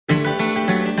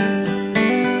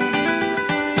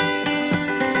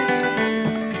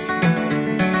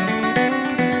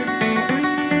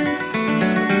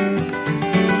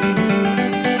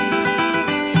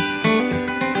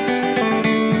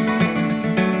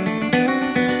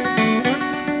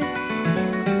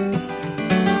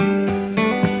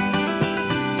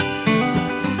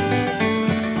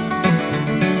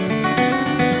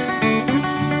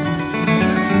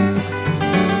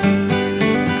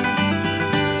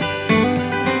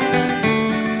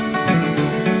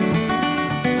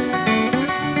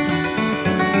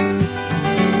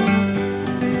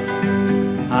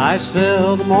I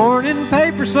sell the morning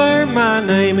paper, sir, my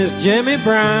name is Jimmy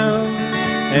Brown.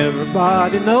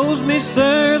 Everybody knows me,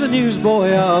 sir, the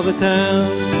newsboy of the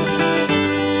town.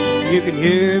 You can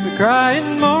hear me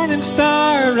crying, morning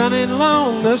star, running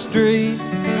along the street.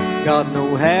 Got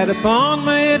no hat upon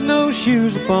my head, no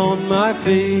shoes upon my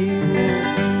feet.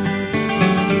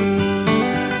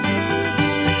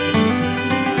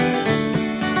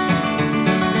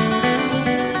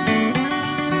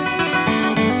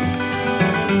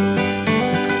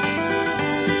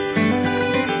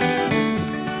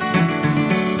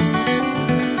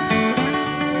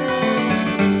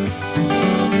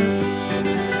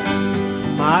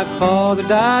 My father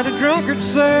died a drunkard,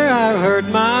 sir, I've heard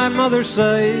my mother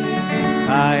say.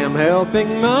 I am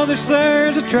helping mother, sir,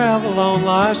 as I travel on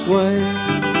life's way.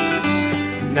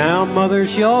 Now mother,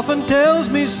 she often tells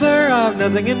me, sir, I've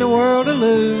nothing in the world to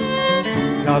lose.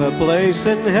 Got a place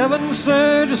in heaven,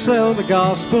 sir, to sell the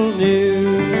gospel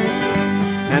news.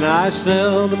 And I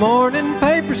sell the morning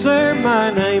paper, sir,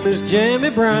 my name is Jimmy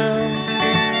Brown.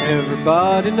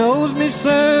 Everybody knows me,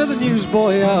 sir, the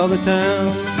newsboy of the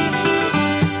town.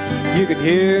 You can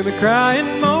hear me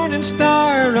crying, morning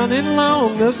star, running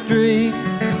along the street.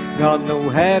 Got no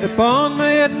hat upon my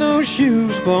head, no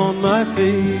shoes upon my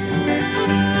feet.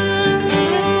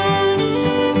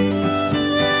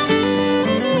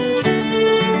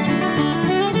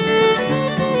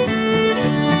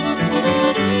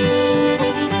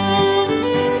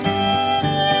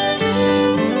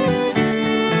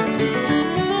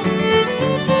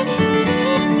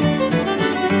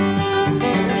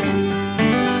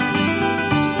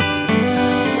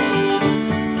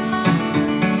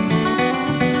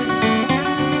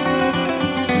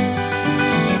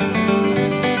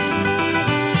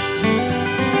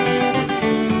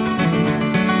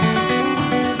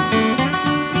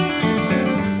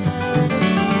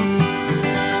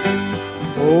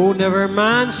 Oh, never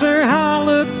mind, sir, how I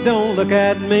look, don't look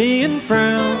at me and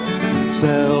frown.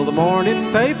 Sell the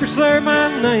morning paper, sir, my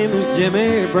name is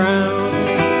Jimmy Brown.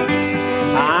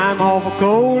 I'm awful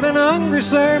cold and hungry,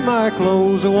 sir, my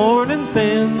clothes are worn and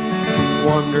thin.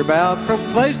 Wander about from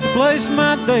place to place,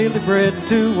 my daily bread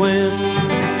to win.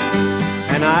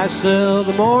 And I sell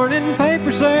the morning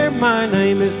paper, sir, my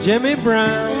name is Jimmy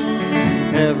Brown.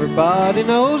 Everybody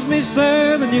knows me,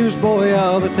 sir, the newsboy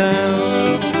of the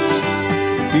town.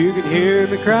 You can hear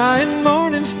me crying,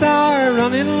 morning star,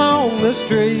 running along the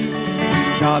street.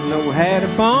 Got no hat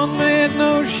upon my head,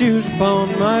 no shoes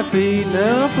upon my feet.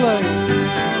 Now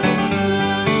play.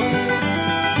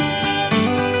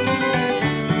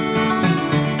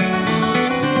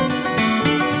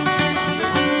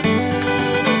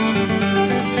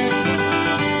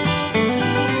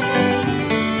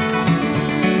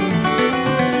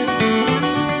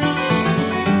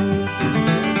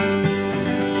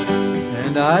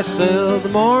 And I sell the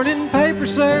morning paper,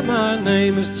 sir, my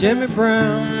name is Jimmy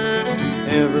Brown.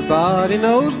 Everybody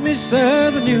knows me,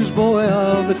 sir, the newsboy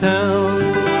of the town.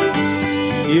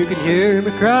 You can hear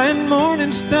me crying,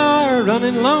 morning star,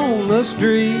 running along the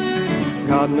street.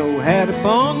 Got no hat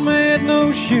upon my head,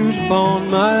 no shoes upon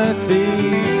my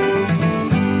feet.